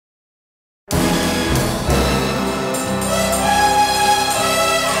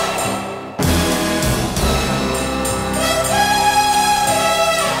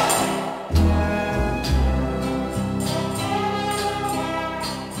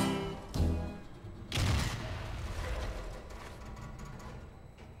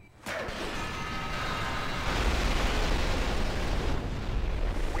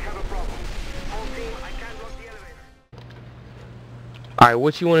Alright,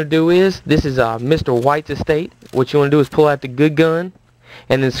 what you want to do is, this is Mr. White's estate. What you want to do is pull out the good gun,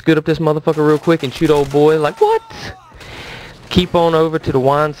 and then scoot up this motherfucker real quick and shoot old boy. Like, what? Keep on over to the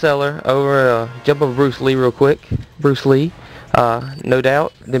wine cellar, jump over Bruce Lee real quick. Bruce Lee, no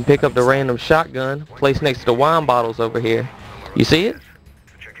doubt. Then pick up the random shotgun, place next to the wine bottles over here. You see it?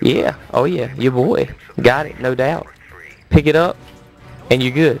 Yeah. Oh yeah, your boy. Got it, no doubt. Pick it up, and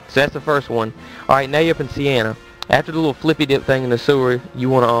you're good. So that's the first one. Alright, now you're up in Sienna. After the little flippy dip thing in the sewer, you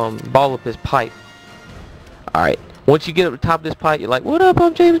want to ball up this pipe. Alright, once you get up the top of this pipe, you're like, what up,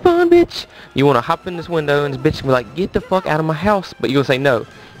 I'm James Bond, bitch. You want to hop in this window, and this bitch can be like, get the fuck out of my house. But you're going to say no.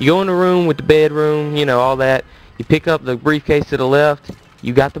 You go in the room with the bedroom, you know, all that. You pick up the briefcase to the left.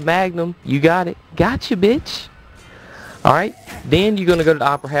 You got the Magnum. You got it. Gotcha, bitch. Alright, then you're going to go to the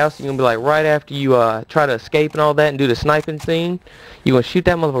Opera House, and you're going to be like, right after you try to escape and all that and do the sniping scene, you're going to shoot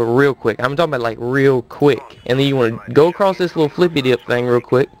that motherfucker real quick. I'm talking about like real quick. And then you want to go across this little flippy dip thing real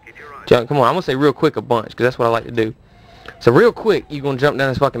quick. Come on, I'm going to say real quick a bunch, because that's what I like to do. So real quick, you're going to jump down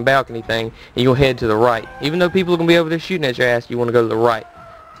this fucking balcony thing, and you're going to head to the right. Even though people are going to be over there shooting at your ass, you want to go to the right.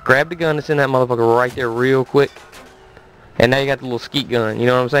 Grab the gun that's in that motherfucker right there real quick. And now you got the little skeet gun, you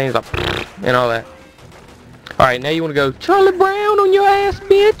know what I'm saying? It's like, and all that. Alright, now you want to go, Charlie Brown on your ass,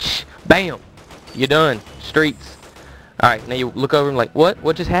 bitch. Bam. You're done. Streets. Alright, now you look over and like, what?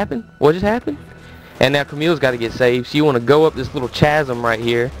 What just happened? What just happened? And now Camille's got to get saved, so you want to go up this little chasm right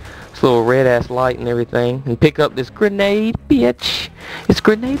here. This little red-ass light and everything. And pick up this grenade, bitch. It's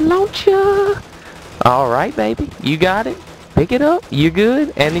grenade launcher. Alright, baby. You got it. Pick it up. You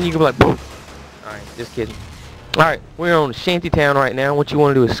good? And then you can be like, boom. Alright, just kidding. Alright, we're on Shantytown right now. What you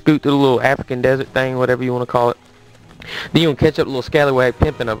want to do is scoot to the little African desert thing, whatever you want to call it. Then you want to catch up the little scallywag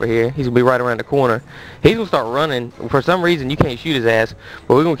pimpin' over here. He's going to be right around the corner. He's going to start running. For some reason, you can't shoot his ass.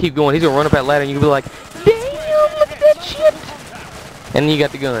 But we're going to keep going. He's going to run up that ladder and you're going to be like, damn, look at that shit. And then you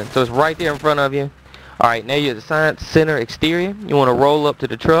got the gun. So it's right there in front of you. Alright, now you're at the Science Center exterior. You want to roll up to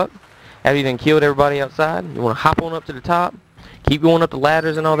the truck. After you done killed everybody outside, you want to hop on up to the top. Keep going up the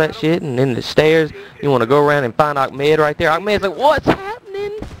ladders and all that shit, and then the stairs. You want to go around and find Ahmed right there. Ahmed's like, what's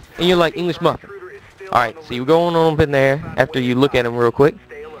happening? And you're like, English muffin. Alright, so you go on up in there after you look at him real quick.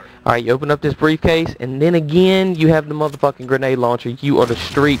 Alright, you open up this briefcase, and then again, you have the motherfucking grenade launcher. You are the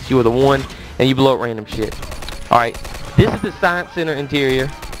streets, you are the one, and you blow up random shit. Alright, this is the Science Center interior.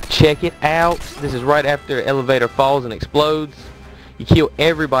 Check it out. This is right after the elevator falls and explodes. You kill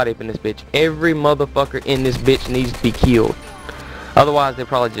everybody up in this bitch. Every motherfucker in this bitch needs to be killed. Otherwise, they'll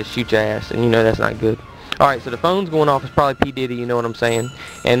probably just shoot your ass, and you know that's not good. Alright, so the phone's going off. It's probably P. Diddy, you know what I'm saying?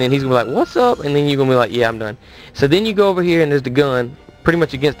 And then he's going to be like, what's up? And then you're going to be like, yeah, I'm done. So then you go over here, and there's the gun, pretty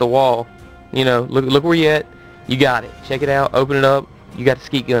much against the wall. You know, look where you at. You got it. Check it out. Open it up. You got the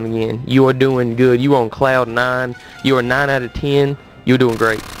skeet gun again. You are doing good. You are on cloud 9. You are 9 out of 10. You're doing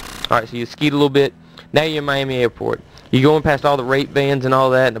great. Alright, so you skeet a little bit. Now you're in Miami Airport. You're going past all the rape vans and all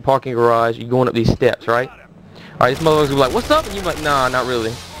that in the parking garage. You're going up these steps, right? Alright, this motherfucker's like, what's up? And you're like, nah, not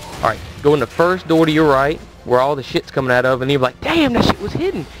really. Alright, go in the first door to your right, where all the shit's coming out of, and you're like, damn, that shit was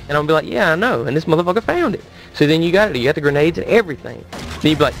hidden. And I'll be like, yeah, I know, and this motherfucker found it. So then you got it. You got the grenades and everything.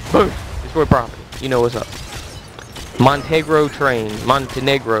 Then you'd be like, boom, destroy property. You know what's up. Montenegro train,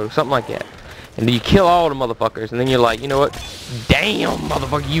 Montenegro, something like that. And then you kill all the motherfuckers, and then you're like, you know what? Damn,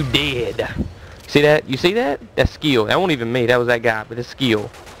 motherfucker, you dead. See that? You see that? That's skill. That wasn't even me. That was that guy, but it's skill.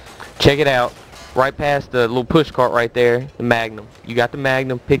 Check it out. Right past the little push cart right there, the Magnum. You got the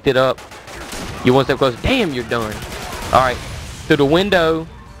Magnum, picked it up. You one step closer. Damn, you're done. Alright. Through the window,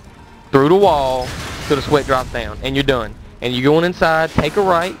 through the wall, till the sweat drops down. And you're done. And you're going inside, take a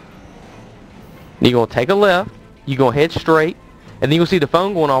right. You're going to take a left. You're going to head straight. And then you'll see the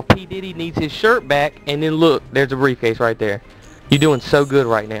phone going off. P. Diddy needs his shirt back. And then look, there's a briefcase right there. You're doing so good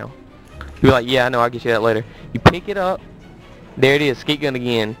right now. You're like, yeah, I know, I'll get you that later. You pick it up. There it is, skeet gun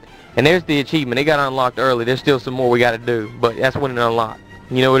again. And there's the achievement. It got unlocked early. There's still some more we got to do. But that's when it unlocked.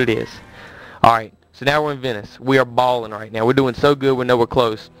 You know what it is. Alright, so now we're in Venice. We are balling right now. We're doing so good we know we're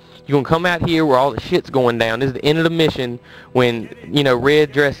close. You're going to come out here where all the shit's going down. This is the end of the mission when, you know,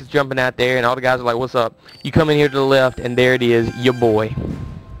 red dress is jumping out there and all the guys are like, what's up? You come in here to the left and there it is, your boy.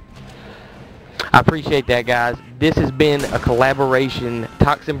 I appreciate that, guys. This has been a collaboration.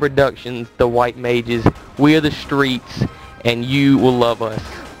 Toxin Productions, The White Mages. We are the streets and you will love us.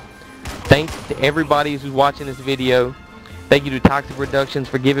 Thanks to everybody who's watching this video. Thank you to Toxin Productions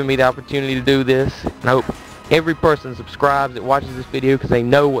for giving me the opportunity to do this. And I hope every person subscribes that watches this video because they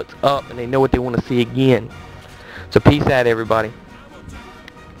know what's up and they know what they want to see again. So peace out, everybody.